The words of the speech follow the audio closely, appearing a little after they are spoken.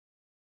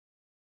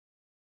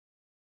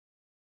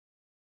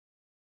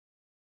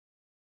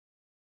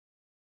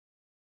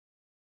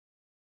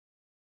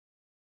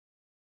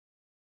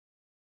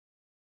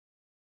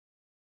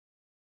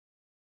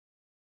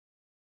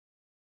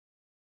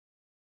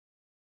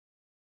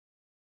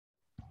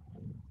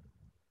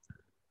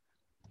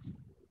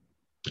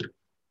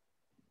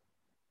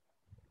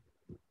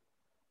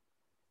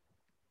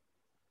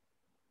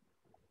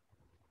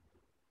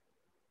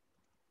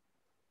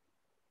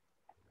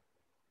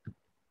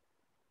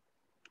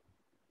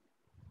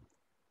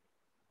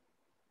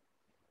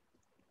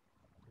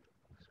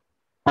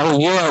Oh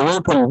yeah,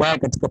 welcome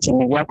back katika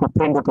channel yako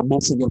pendwa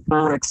kabisa ya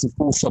Forex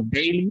Fursa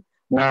Daily,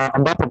 na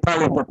ambapo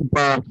pale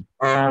tunakupa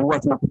huwa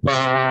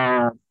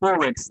tunakupa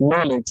Forex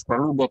knowledge kwa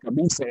lugha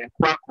kabisa ya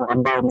kwako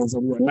ambayo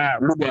umezaliwa nayo,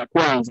 lugha ya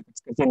kwanza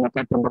katika zile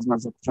nyakati ambazo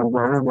unaweza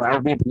kuchambua lugha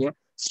au vipi.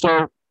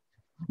 So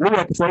lugha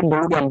ya Kiswahili ndio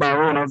lugha ambayo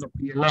wewe unaweza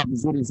kuielewa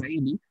vizuri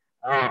zaidi,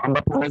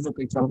 ambapo unaweza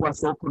ukaichambua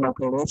soko na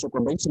ukaelewesha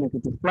kwamba hichi ni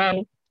kitu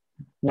fulani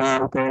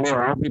na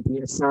ukaelewa au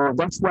vipi. So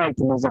that's why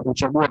tunaweza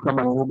kuchagua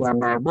kama lugha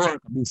ambayo bora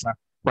kabisa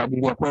kwa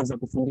ajili ya kuweza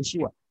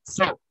kufundishia.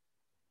 So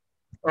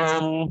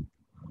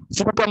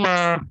siku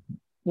kama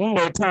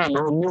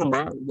 4-5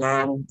 nyuma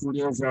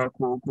tuliweza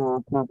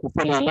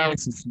kufanya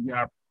analysis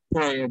ya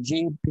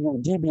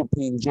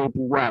Gbpjpy,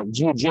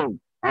 GJ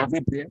au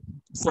vipi.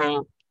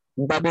 So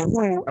mbabe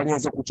huyu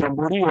aliweza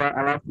kuchambuliwa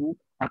alafu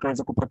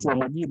akaweza kupatiwa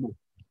majibu.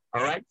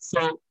 Alright,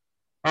 so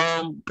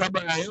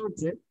kabla ya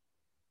yote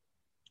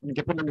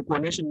ningependa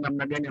nikuonyeshe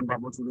namna gani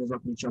ambavyo tuliweza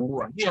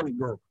kuichambua. Here we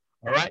go.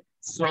 Alright,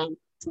 so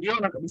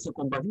tuliona kabisa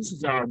kwamba this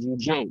is our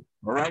GJ.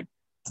 Alright,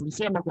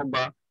 tulisema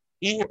kwamba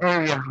hii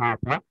area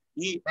hapa,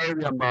 hii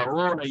area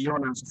ambayo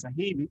unaiona sasa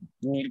hivi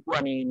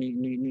ilikuwa ni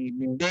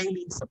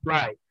daily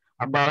supply,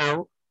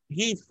 ambayo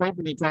hii sasa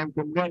hivi ni time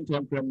frame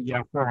ya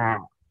 4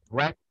 hour.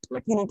 Right,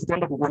 lakini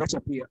tutaenda kukuonyesha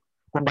pia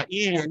kwamba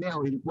hii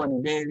eneo ilikuwa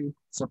ni daily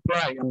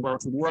supply ambayo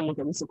tuliona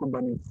kabisa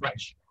kwamba ni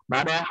fresh.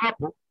 Baada ya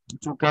hapo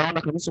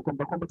tukaona kabisa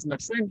kwamba tuna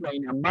trend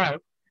line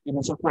ambayo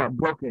imeshakuwa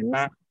broken,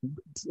 na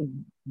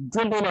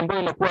trend line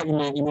ambayo inakuwa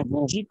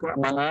imevunjika,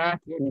 maana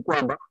yake ni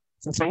kwamba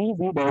sasa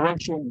hivi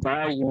direction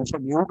tayari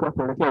imeshageuka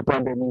kuelekea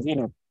upande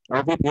mwingine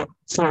au vipi.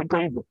 So iko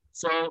hivyo.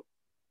 So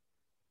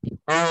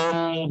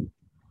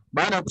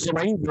baada ya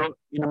kusema hivyo,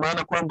 ina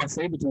maana kwamba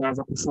sasa hivi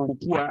tunaanza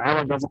kushughulikia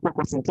au tunaanza kuwa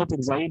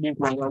concentrated zaidi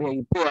kuangalia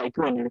hii pair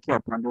ikiwa inaelekea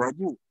upande wa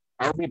juu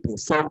au vipi.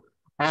 So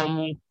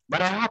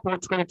baada ya hapo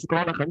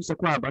tukaona kabisa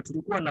kwamba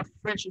tulikuwa na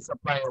fresh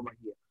supply over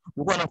here,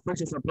 tulikuwa na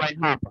fresh supply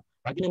hapa,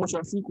 lakini mwisho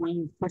wa siku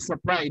hii fresh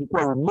supply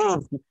ilikuwa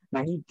removed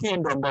na hii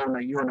candle ambayo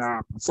unaiona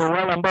hapa. So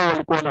wale ambao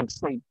walikuwa na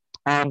trade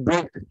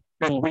break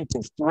and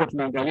retest,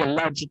 tunaangalia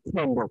large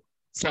candle,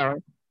 sawa,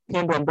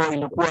 candle ambayo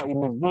inakuwa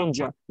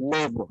imevunja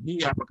level hii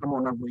hapa kama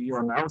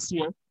unavyoiona, au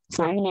sio?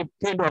 So hii ni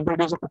candle ambayo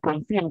inaweza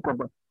kuconfirm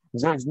kwamba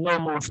there is no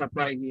more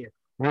supply here.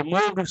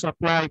 Remove the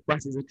supply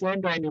passes the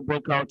trend line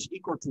breakout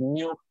equal to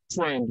new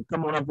trend.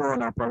 Kama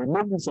unavyoona hapa,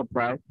 remove the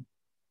supply,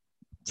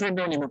 trend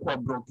line imekuwa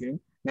broken,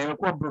 na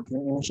imekuwa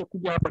broken,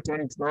 imeshakuja hapa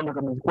tayari, tunaona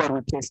kama ilikuwa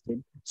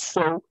retested.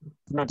 So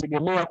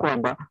tunategemea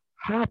kwamba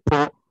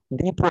hapo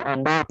ndipo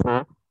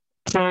ambapo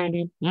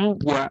trend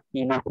mpya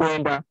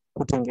inakwenda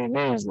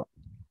kutengenezwa.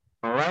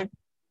 Alright,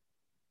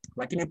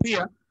 lakini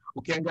pia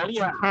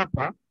ukiangalia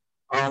hapa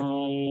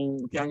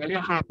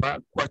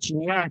kwa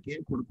chini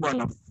yake kulikuwa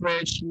na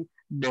fresh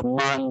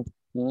demand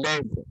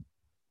level.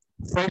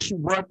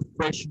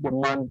 Fresh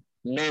demand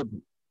level.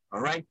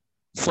 Alright,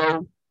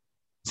 so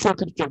sio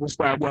kitu cha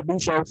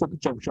kustaajabisha au sio kitu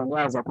cha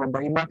kushangaza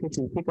kwamba hii market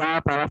ilifika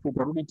hapa alafu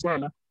itarudi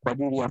tena kwa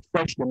ajili ya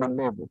fresh demand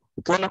level.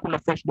 Ukiona kuna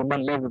fresh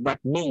demand level,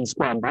 that means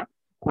kwamba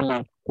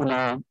kuna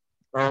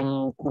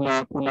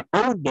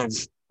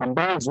orders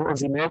ambazo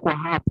zimewekwa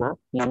hapo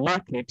na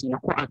market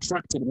inakuwa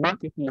attracted,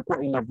 market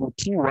inakuwa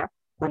inavutiwa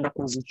kwenda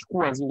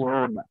kuzichukua zile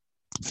order.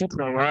 Sisi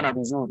tunaelewana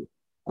vizuri.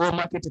 Kwa hiyo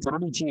market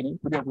itarudi chini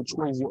kuja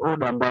kuchukua hizo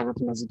order ambazo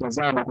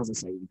tunazitazama kwa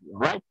sasa hivi.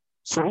 Alright?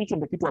 So hicho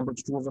ndio kitu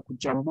ambacho tunaweza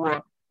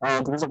kuchambua,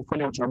 tunaweza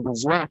kufanya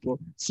uchambuzi wake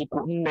siku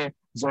 4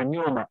 za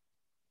nyuma.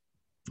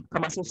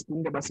 Kama sio siku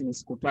 4 basi ni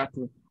siku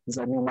 3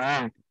 za nyuma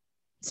yake.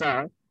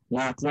 Sawa?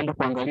 Na tunaenda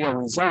kuangalia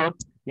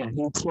result ya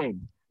hii trade.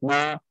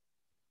 Na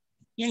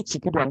hichi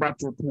kitu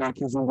ambacho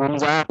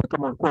tunakizungumza hapa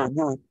kama ulikuwa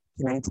hujui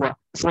kinaitwa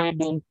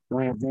trading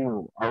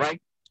review.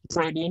 Alright?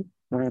 Trading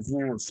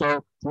review.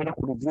 So tunaenda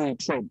kureview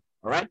trade.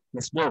 Alright?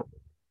 Let's go.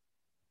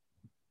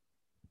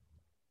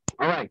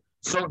 Alright.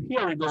 So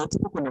here we go.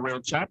 Tuko kwenye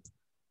real chart.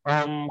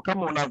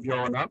 Kama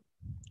unavyoona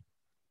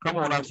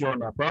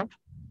hapa.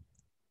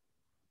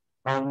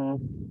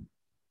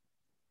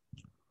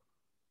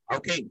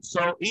 Okay, so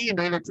hii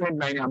ndio ile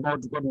trend line ambayo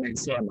tulikuwa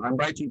tunaisema,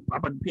 ambayo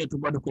hapa pia tu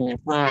bado kwenye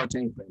 4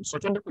 time frame. So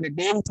tuende kwenye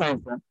daily time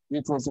frame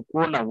ili tuweze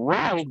kuona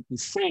why we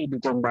said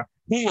kwamba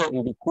hiyo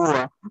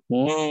ilikuwa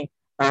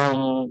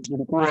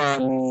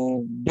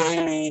ni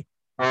daily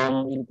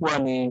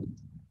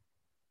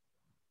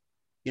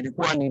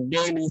ilikuwa ni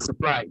daily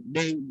supply,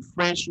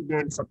 fresh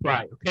daily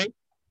supply. Okay,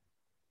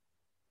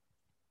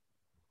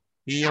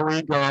 here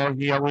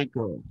we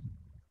go.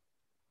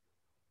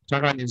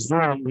 Taka ni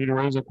zoom ili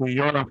uweze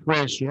kuiona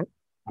fresh.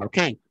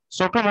 Okay,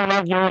 so kama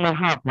unavyoona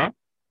hapa,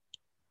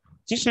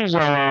 this is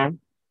our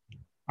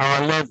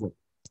level.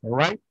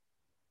 Alright,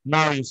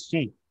 now you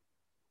see,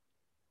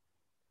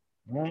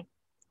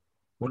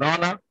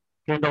 unaona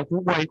kenda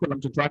kubwa iko na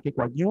mtoto wake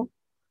kwa juu.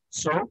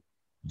 So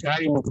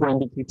tayari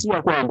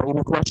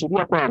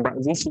imetuashiria kwamba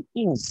this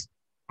is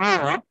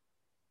our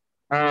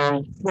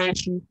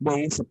fresh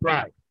day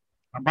supply,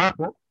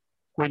 ambapo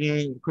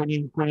kwenye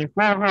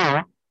 4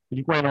 hour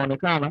ilikuwa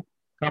inaonekana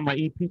kama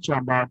hii picha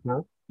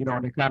ambapo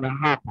inaonekana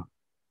hapa.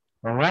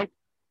 Alright,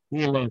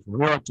 hii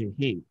level yote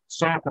hii.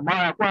 So kwa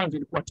mara ya kwanza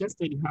ilikuwa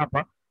tested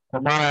hapa,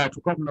 kwa mara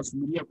tulikuwa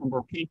tunasubiria kwamba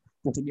okay,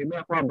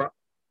 tutegemea kwamba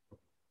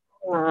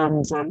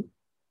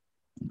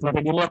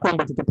tunategemea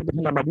kwamba tutapata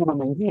tena majibu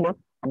mengine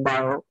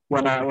ambayo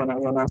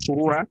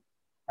yanaashiria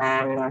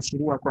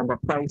kwamba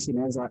price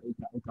inaweza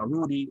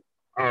ikarudi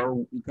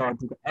au ikawa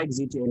tuka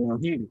exit eneo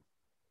hili.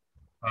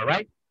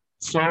 Alright,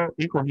 so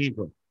iko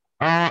hivyo.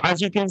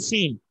 As you can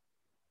see,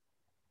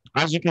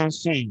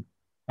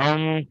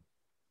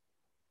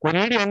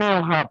 kwenye ile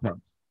eneo hapa,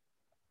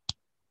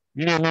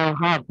 kwenye ile eneo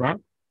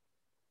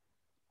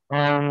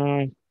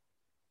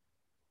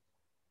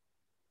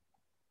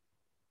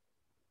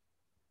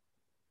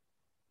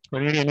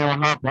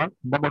hapa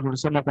ambapo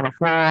tulisema kuna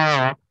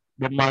 4-hour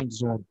demand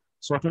zone.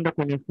 So tuende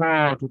kwenye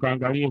 4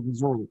 tukaangalie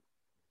vizuri.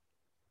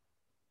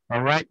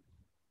 Alright,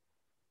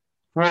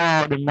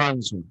 4-hour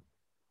demand zone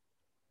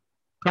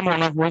kama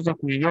unavyoweza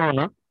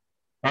kuiona,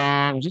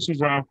 this is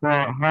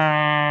for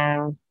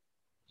how,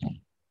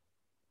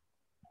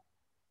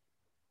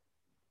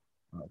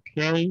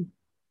 okay,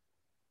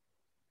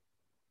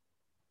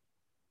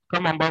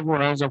 kama ambavyo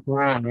unaweza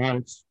kuona,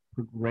 it's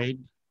great.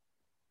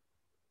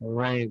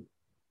 Alright,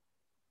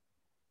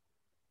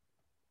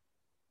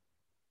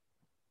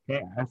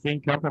 okay, I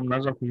think hapa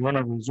mnaweza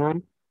kuiona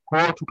vizuri.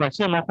 Kwa hiyo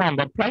tukasema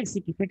kwamba price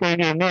ikifika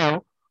ile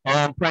eneo,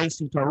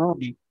 price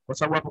itarudi kwa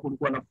sababu hapa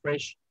kulikuwa na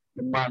fresh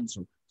demand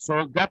zone.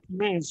 So that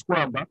means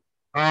kwamba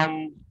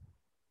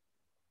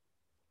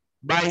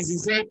buys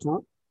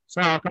zetu,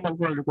 sawa, kama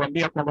vile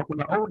nilikwambia kwamba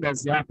kuna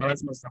orders hapa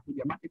lazima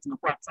zitakuja, market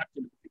inakuwa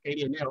attracted kufika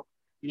ile eneo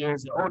ili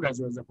hizo orders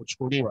ziweze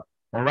kuchukuliwa.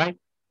 Alright,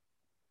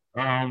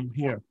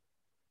 here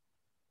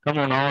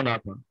kama unaona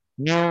hapa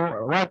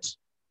new what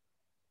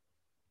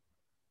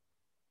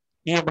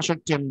hiyo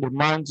short term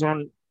demand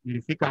zone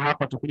ilifika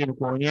hapa, tutakuja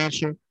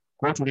nikuonyeshe.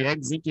 Kwa hiyo tuli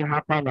exit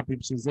hapa na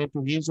pips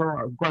zetu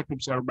hizo, ilikuwa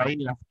pips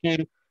 40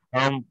 nafikiri.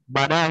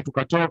 Baadaye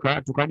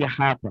tukatoka tukaja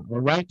hapa,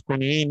 alright,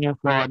 kwenye hii new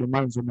forward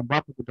demand zone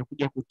ambapo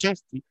tutakuja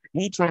kutesti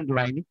hii trend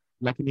line,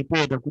 lakini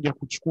pia itakuja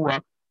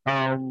kuchukua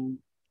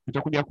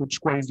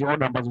hizi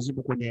order ambazo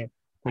zipo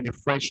kwenye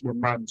fresh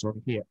demand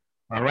zone here.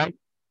 Alright,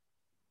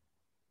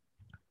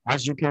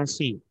 as you can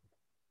see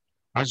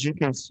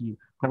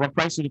kwa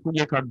price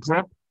ilikuja ika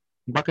drop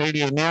mpaka ile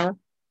eneo.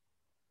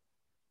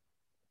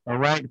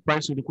 Alright,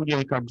 price ilikuja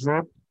ika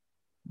drop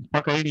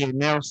mpaka ile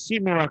eneo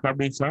similar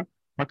kabisa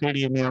mpaka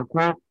ile eneo.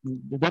 Kwa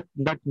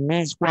that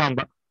means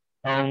kwamba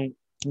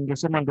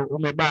tungesema ndo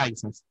umebuy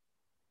sasa.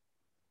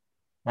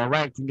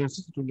 Alright, tunge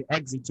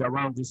exit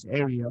around this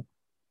area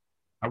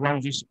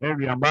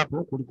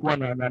ambapo kulikuwa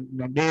na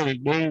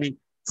daily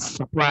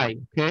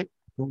supply. Okay,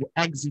 tunge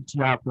exit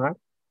hapo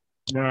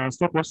na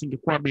stop loss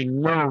ingekuwa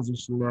below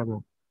this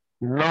level.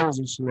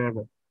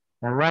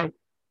 Alright,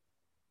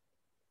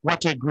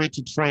 what a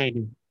great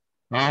trade.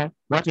 Alright,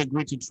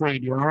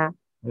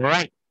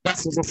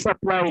 that's the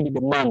supply and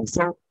demand.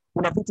 So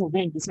kuna vitu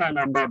vingi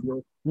sana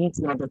ambavyo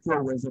mtu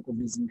anatakiwa uweze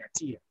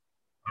kuvizingatia.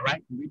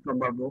 Alright, vitu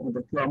ambavyo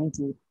unatakiwa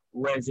mtu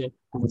uweze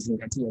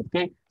kuvizingatia.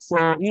 Okay,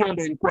 so hiyo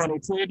ndio ilikuwa ni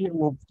trading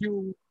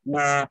review,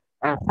 na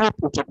I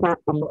hope utakuwa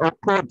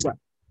umeokota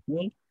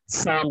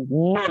some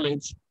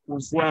knowledge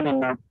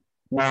kuhusiana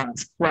na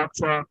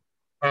structure,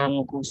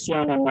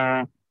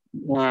 kuhusiana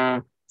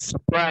na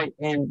supply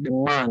and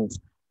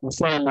demand,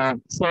 kuhusiana na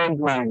trend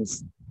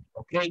lines.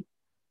 Okay,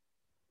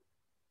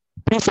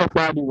 piece of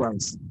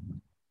advice,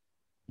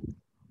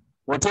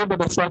 whatever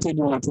the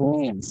strategy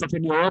unatumia,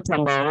 strategy yoyote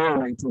ambayo wewe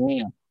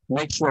unaitumia,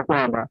 make sure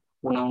kwamba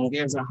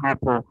unaongeza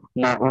hapo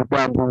na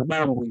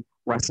udambwi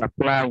wa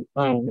supply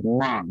and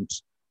demand.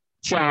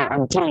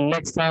 Ciao, until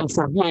next time.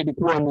 So hiyo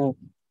ilikuwa ni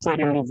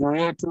trading review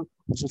yetu.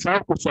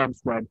 Usisahau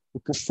kusubscribe,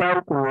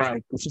 usisahau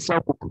kulike,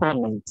 usisahau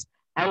kucomment.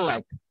 I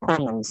like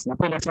comments,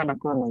 napenda sana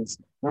comments.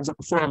 Naweza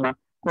kusoma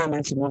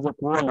comments, naweza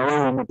kuona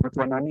wewe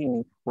umepatwa na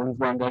nini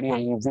ulivyoangalia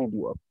hii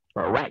video.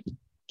 Alright,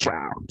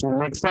 ciao, till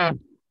next time.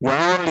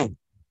 You're only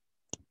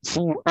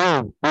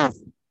CEO of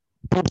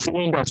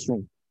Gbpjpy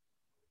Industry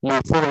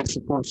na Forex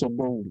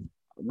Daily.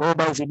 Go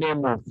by the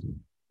name of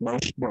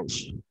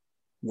Dash.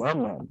 Yeah,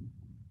 man.